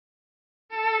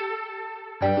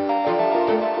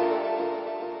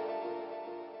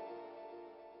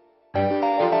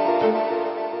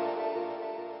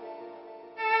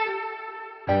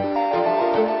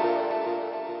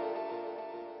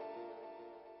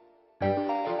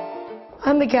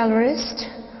I'm a gallerist.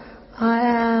 I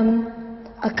am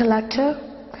a collector.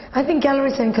 I think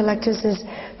galleries and collectors is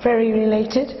very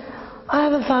related. I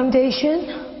have a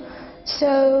foundation,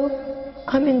 so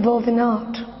I'm involved in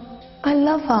art. I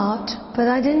love art, but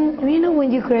I didn't, you know,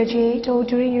 when you graduate or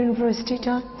during university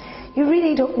time, you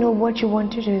really don't know what you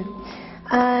want to do.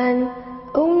 And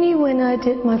only when I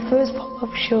did my first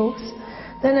pop-up shows,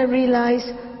 then I realized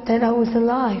that I was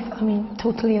alive, I mean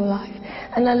totally alive,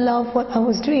 and I love what I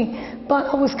was doing.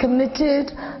 But I was committed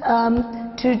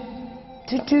to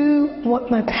do what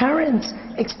my parents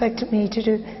expected me to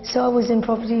do. So I was in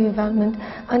property development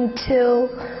until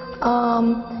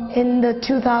in the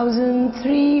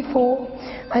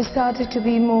 2003-04, I started to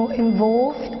be more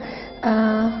involved,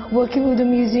 working with the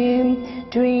museum,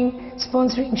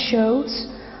 sponsoring shows.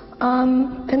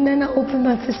 And then I opened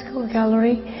my physical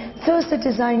gallery, first a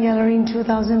design gallery in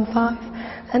 2005,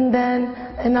 and then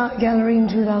an art gallery in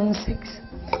 2006.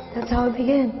 That's how it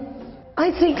began.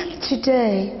 I think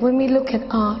today, when we look at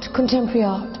art, contemporary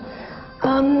art,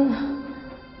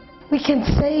 we can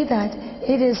say that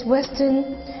it is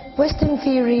Western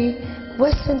theory,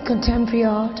 Western contemporary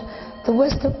art. The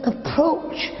Western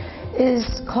approach is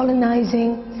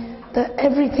colonizing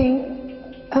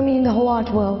everything, I mean the whole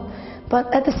art world.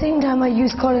 But at the same time, I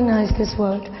use colonize this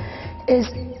word,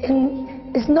 is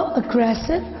not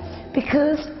aggressive,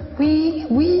 because we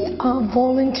are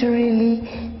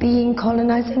voluntarily being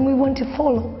colonized and we want to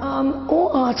follow.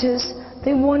 All artists,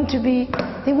 they want to be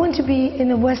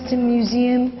in a Western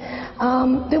museum.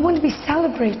 They want to be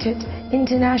celebrated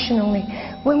internationally.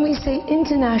 When we say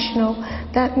international,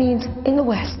 that means in the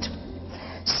West.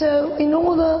 So in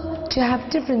order to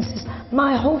have differences,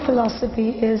 my whole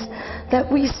philosophy is that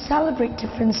we celebrate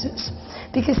differences,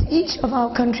 because each of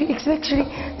our countries, especially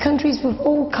countries with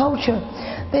old culture,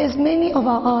 there's many of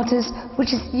our artists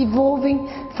which is evolving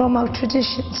from our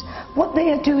traditions. What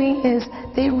they are doing is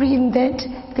they reinvent,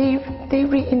 they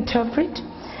reinterpret,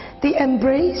 they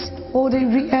embrace or they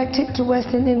react to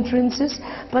Western influences,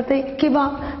 but they give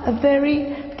out a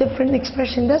very different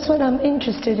expression. That's what I'm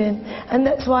interested in, and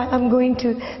that's why I'm going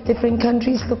to different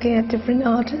countries looking at different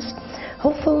artists.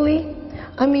 Hopefully,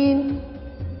 I mean,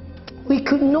 we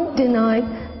could not deny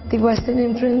the Western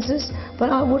influences, but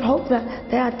I would hope that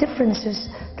there are differences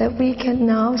that we can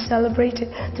now celebrate it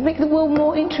to make the world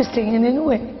more interesting in a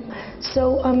way.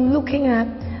 So I'm looking at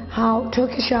how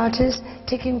Turkish artists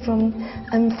taking from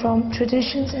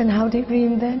traditions and how they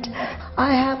reinvent.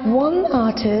 I have one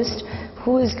artist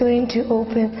who is going to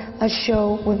open a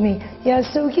show with me. Yeah,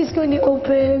 so he's going to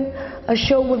open a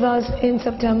show with us in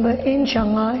September in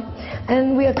Shanghai,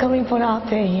 and we are coming for the art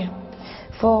fair here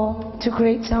to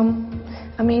create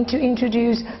to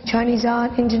introduce Chinese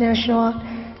art, international art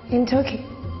in Turkey.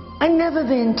 I've never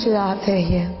been to the art fair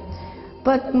here,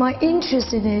 but my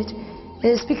interest in it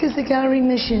is because the gallery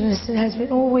mission has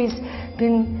always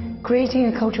been creating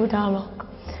a cultural dialogue.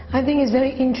 I think it's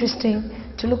very interesting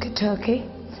to look at Turkey,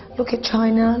 look at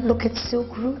China, look at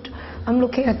Silk Route. I'm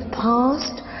looking at the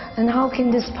past and how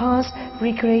can this past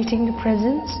recreating the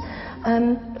present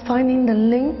and finding the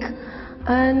link,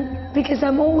 and because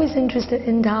I'm always interested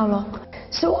in dialogue.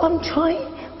 So I'm trying,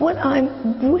 what I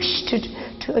wish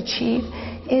to achieve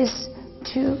is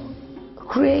to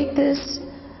create this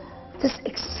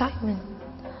excitement,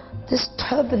 this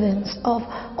turbulence of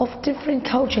different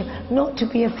culture, not to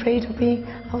be afraid of being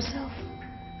ourselves.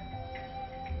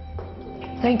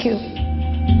 Thank you.